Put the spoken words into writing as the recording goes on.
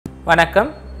வணக்கம்,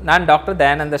 நான் doctor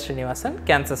Dayananda Srinivasan,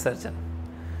 cancer surgeon.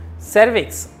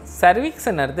 cervix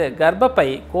என்னது கர்ப்பப்பை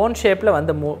கோன் ஷேப்பில்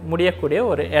வந்து முடியக்கூடிய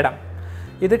ஒரு இடம்.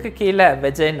 இதுக்கு கீழே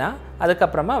வெஜைனா,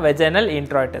 அதுக்கப்புறமா வெஜைனல்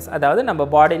இன்ட்ராய்டஸ், அதாவது நம்ம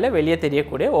பாடியில் வெளியே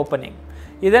தெரியக்கூடிய ஓப்பனிங்.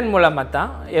 இதன் மூலமாக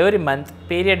தான் எவ்ரி மந்த்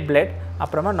பீரியட் பிளட்,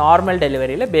 அப்புறமா நார்மல்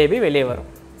டெலிவரியில் பேபி வெளியே வரும்.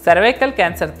 cervical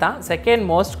கேன்சர் தான் second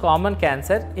most common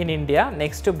cancer in India,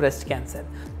 next to breast cancer.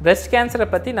 breast கேன்சரை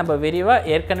பற்றி நம்ம விரிவாக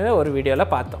ஏற்கனவே ஒரு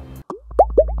வீடியோவில் பார்த்தோம்.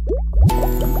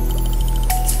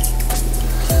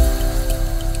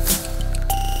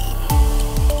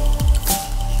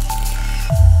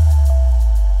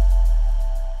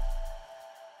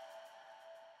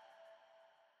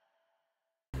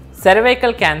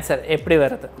 cervical கேன்சர் எப்படி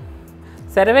வருது?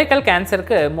 cervical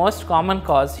கேன்சருக்கு most common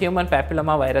cos human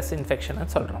papilloma virus infection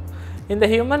சொல்கிறோம். இந்த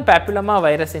human papilloma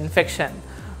virus infection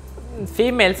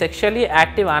female sexually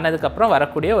active ஆனதுக்கப்புறம்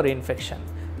வரக்கூடிய ஒரு இன்ஃபெக்ஷன்.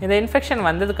 இந்த இன்ஃபெக்ஷன்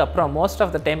வந்ததுக்கப்புறம் மோஸ்ட்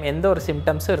ஆஃப் த டைம் எந்த ஒரு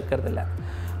சிம்டம்ஸும் இருக்கிறதில்ல.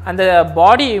 அந்த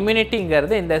பாடி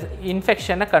இம்யூனிட்டிங்கிறது இந்த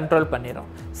இன்ஃபெக்ஷனை கண்ட்ரோல் பண்ணிடும்.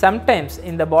 சம்டைம்ஸ்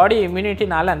இந்த பாடி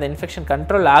இம்யூனிட்டினால் அந்த இன்ஃபெக்ஷன்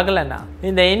கண்ட்ரோல் ஆகலைன்னா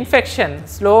இந்த இன்ஃபெக்ஷன்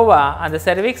ஸ்லோவாக அந்த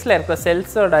செர்விக்ஸில் இருக்கிற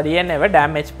செல்ஸோட டிஎன்ஏவை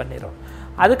டேமேஜ் பண்ணிடும்.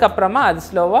 அதுக்கப்புறமா அது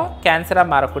ஸ்லோவாக கேன்சராக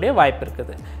மாறக்கூடிய வாய்ப்பு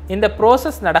இருக்குது. இந்த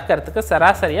ப்ரோசஸ் நடக்கிறதுக்கு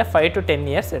சராசரியாக 5 to 10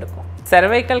 years எடுக்கும்.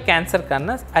 cervical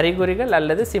கேன்சருக்கான அறிகுறிகள்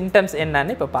அல்லது சிம்டம்ஸ்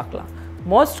என்னன்னு இப்போ பார்க்கலாம்.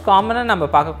 மோஸ்ட் காமனாக நம்ம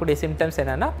பார்க்கக்கூடிய சிம்டம்ஸ்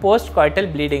என்னென்னா போஸ்ட் காய்டல்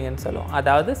ப்ளீடிங்னு சொல்லுவோம்.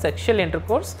 அதாவது செக்ஷுவல்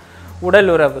இன்டர்கோர்ஸ், உடல்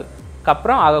உறவுக்கு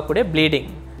அப்புறம் ஆகக்கூடிய ப்ளீடிங்,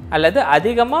 அல்லது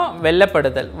அதிகமாக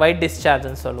வெள்ளப்படுதல், ஒயிட்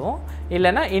டிஸ்சார்ஜ்னு சொல்லுவோம்.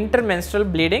 இல்லைனா இன்டர்மென்ஸ்ட்ரல்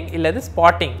ப்ளீடிங், இல்லது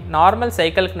ஸ்பாட்டிங், நார்மல்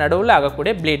சைக்கிளுக்கு நடுவில்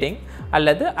ஆகக்கூடிய ப்ளீடிங்,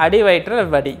 அல்லது அடிவயிற்று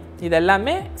வடி. இது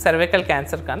எல்லாமே cervical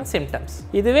கேன்சருக்கான சிம்டம்ஸ்.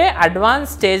 இதுவே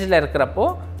அட்வான்ஸ் ஸ்டேஜில் இருக்கிறப்போ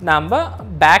நாம்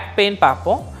பேக் பெயின்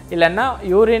பார்ப்போம், இல்லைன்னா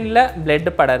யூரினில் பிளட்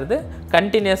படுறது,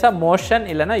 கண்டினியூஸாக மோஷன்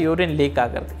இல்லைனா யூரின் லீக்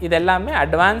ஆகிறது. இது எல்லாமே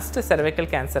அட்வான்ஸ்டு cervical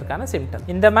கேன்சருக்கான சிம்டம்.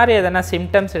 இந்த மாதிரி எதனா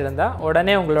சிம்டம்ஸ் இருந்தால்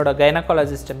உடனே உங்களோட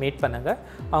கைனகாலஜிஸ்ட்டை மீட் பண்ணுங்கள்.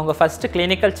 அவங்க ஃபஸ்ட்டு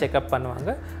கிளினிக்கல் செக்அப்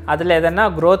பண்ணுவாங்க. அதில் எதனா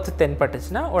க்ரோத்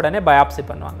தென்பட்டுச்சுன்னா உடனே பயாப்சி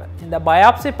பண்ணுவாங்க. இந்த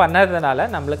பயாப்சி பண்ணுறதுனால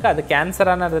நம்மளுக்கு அது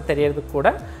கேன்சரானது தெரியறதுக்கு கூட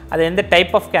அது எந்த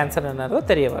டைப் ஆஃப் கேன்சர்னாலும்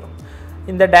தெரிய வரும்.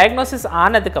 இந்த டயக்னோசிஸ்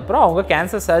ஆனதுக்கப்புறம் அவங்க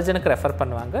கேன்சர் சர்ஜனுக்கு ரெஃபர்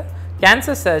பண்ணுவாங்க.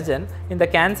 கேன்சர் சர்ஜன் இந்த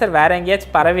கேன்சர் வேறு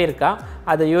எங்கேயாச்சும் பரவி இருக்கா,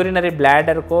 அது யூரினரி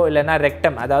பிளாடருக்கோ இல்லைனா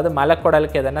ரெக்டம், அதாவது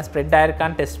மலக்குடலுக்கு எதனா ஸ்ப்ரெட்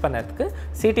ஆயிருக்கான்னு டெஸ்ட் பண்ணுறதுக்கு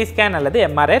சிடி ஸ்கேன் அல்லது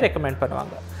எம்ஆர்ஐ ரெக்கமெண்ட்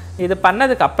பண்ணுவாங்க. இது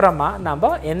பண்ணதுக்கு அப்புறமா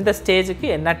நம்ம எந்த ஸ்டேஜுக்கு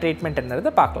என்ன ட்ரீட்மெண்ட்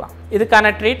என்னது பார்க்கலாம்.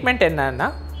 இதுக்கான ட்ரீட்மெண்ட் என்னன்னா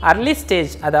அர்லி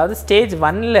ஸ்டேஜ், அதாவது ஸ்டேஜ்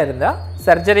 1ல் இருந்தால்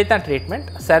சர்ஜரி தான் ட்ரீட்மெண்ட்.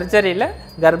 சர்ஜரியில்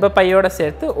கர்ப்பப்பையோடு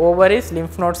சேர்த்து ஓவரிஸ்,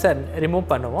 லிம்ஃப் நோட்ஸை ரிமூவ்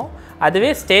பண்ணுவோம். அதுவே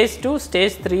ஸ்டேஜ் 2,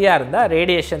 ஸ்டேஜ் 3ஆக இருந்தால்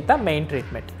ரேடியேஷன் தான் main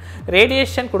treatment.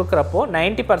 Radiation கொடுக்குறப்போ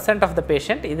 90% of the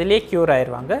patient இதிலேயே க்யூர்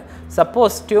ஆயிடுவாங்க.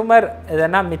 சப்போஸ் டியூமர்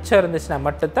எதனா மிச்சம் இருந்துச்சுன்னா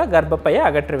மட்டும்தான் கர்ப்பப்பையை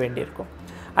அகற்ற வேண்டியிருக்கும்.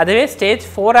 அதுவே ஸ்டேஜ்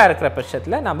 4ஆக இருக்கிற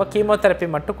பட்சத்தில் நம்ம கீமோதெரப்பி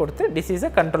மட்டும் கொடுத்து டிசீஸை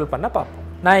கண்ட்ரோல் பண்ண பார்ப்போம்.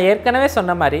 நான் ஏற்கனவே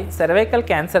சொன்ன மாதிரி cervical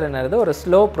கேன்சர்ன்றது ஒரு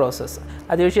ஸ்லோ ப்ராசஸ்.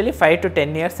 அது யூஸ்வலி 5 to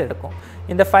 10 years எடுக்கும்.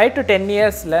 இந்த 5 to 10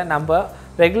 yearsல நம்ம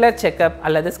ரெகுலர் செக்கப்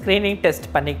அல்லது ஸ்க்ரீனிங் டெஸ்ட்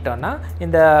பண்ணிக்கிட்டோன்னா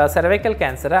இந்த cervical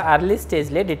கேன்சரை அர்லி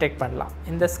ஸ்டேஜ்லேயே டிடெக்ட் பண்ணலாம்.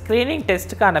 இந்த ஸ்க்ரீனிங்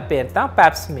டெஸ்ட்டுக்கான பேர் தான்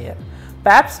பேப்ஸ்மியர்.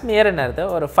 பேப்ஸ்மியர்ன்றது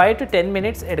ஒரு 5 to 10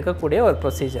 minutes எடுக்கக்கூடிய ஒரு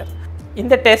ப்ரொசீஜர்.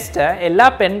 இந்த டெஸ்ட்டை எல்லா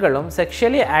பெண்களும்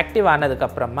செக்ஷுவலி ஆக்டிவ்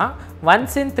ஆனதுக்கப்புறமா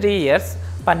once in 3 years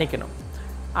பண்ணிக்கணும்.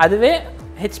 அதுவே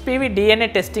ஹெச்பிவி டிஎன்ஏ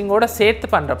டெஸ்டிங்கோடு சேர்த்து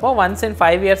பண்ணுறப்போ once in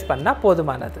 5 years பண்ணால்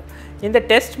போதுமானது. இந்த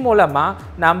டெஸ்ட் மூலமாக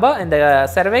நம்ம இந்த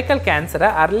cervical கேன்சரை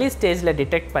அர்லி ஸ்டேஜில்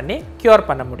டிடெக்ட் பண்ணி க்யூர்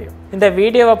பண்ண முடியும். இந்த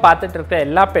வீடியோவை பார்த்துட்டு இருக்கிற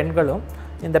எல்லா பெண்களும்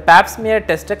இந்த பேப்ஸ்மியர்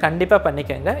டெஸ்ட்டை கண்டிப்பாக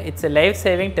பண்ணிக்கோங்க. It's a life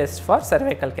saving test for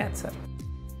cervical cancer.